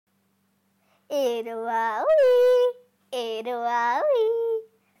Eroawi, Eroawi.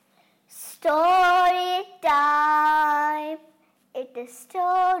 Story time. It is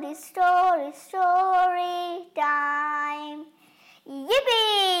story time.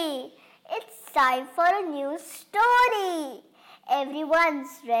 Yippee! It's time for a new story.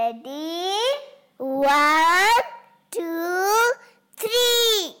 Everyone's ready? 1, 2,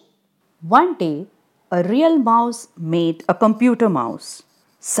 3. One day, a real mouse met a computer mouse.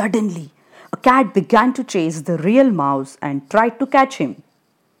 Suddenly, a cat began to chase the real mouse and tried to catch him.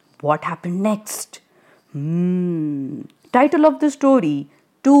 What happened next? Title of the story: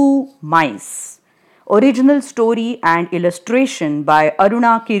 Two Mice. Original story and illustration by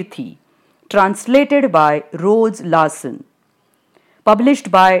Aruna Kirthi. Translated by Rose Larson.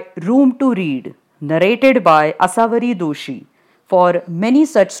 Published by Room to Read. Narrated by Asavari Doshi. For many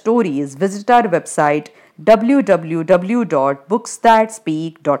such stories, visit our website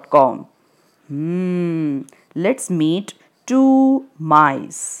www.booksthatspeak.com. Let's meet two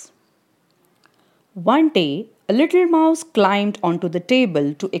mice. One day, a little mouse climbed onto the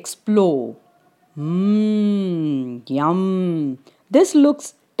table to explore. Yum. This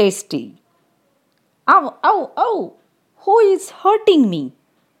looks tasty. Ow, ow, ow! Who is hurting me?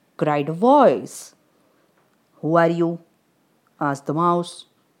 Cried a voice. Who are you? Asked the mouse.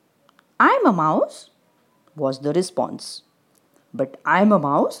 I'm a mouse, was the response. But I'm a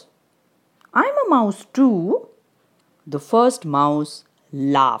mouse? I'm a mouse too. The first mouse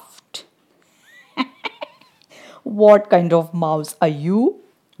laughed. What kind of mouse are you?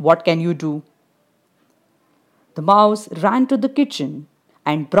 What can you do? The mouse ran to the kitchen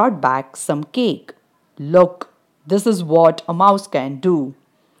and brought back some cake. Look, this is what a mouse can do.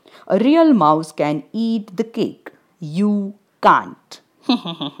 A real mouse can eat the cake. You can't.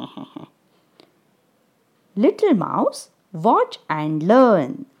 Little mouse, watch and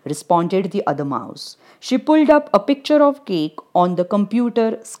learn, responded the other mouse. She pulled up a picture of cake on the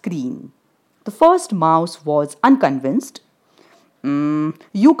computer screen. The first mouse was unconvinced.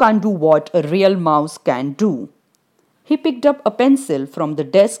 You can't do what a real mouse can do. He picked up a pencil from the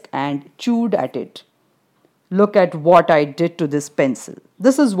desk and chewed at it. Look at what I did to this pencil.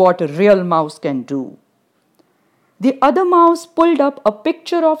 This is what a real mouse can do. The other mouse pulled up a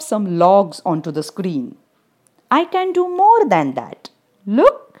picture of some logs onto the screen. I can do more than that.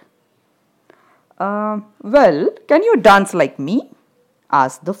 Look. Well, can you dance like me?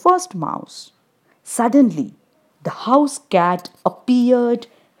 Asked the first mouse. Suddenly, the house cat appeared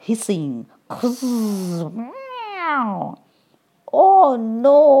hissing. Oh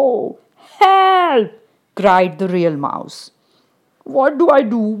no! Help! Cried the real mouse. What do I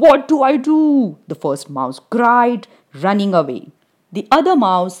do? What do I do? The first mouse cried, running away. The other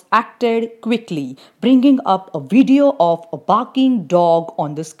mouse acted quickly, bringing up a video of a barking dog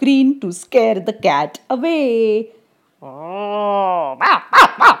on the screen to scare the cat away.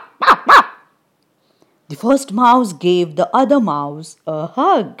 The first mouse gave the other mouse a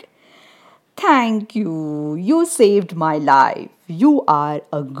hug. Thank you. You saved my life. You are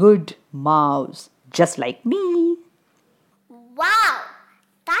a good mouse, just like me. Wow,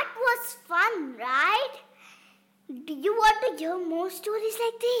 that was fun, right? Do you want to hear more stories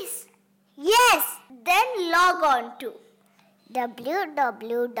like this? Yes, then log on to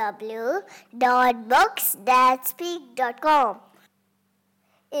www.booksthatspeak.com.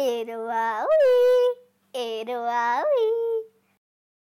 Eroawi, Eroawi.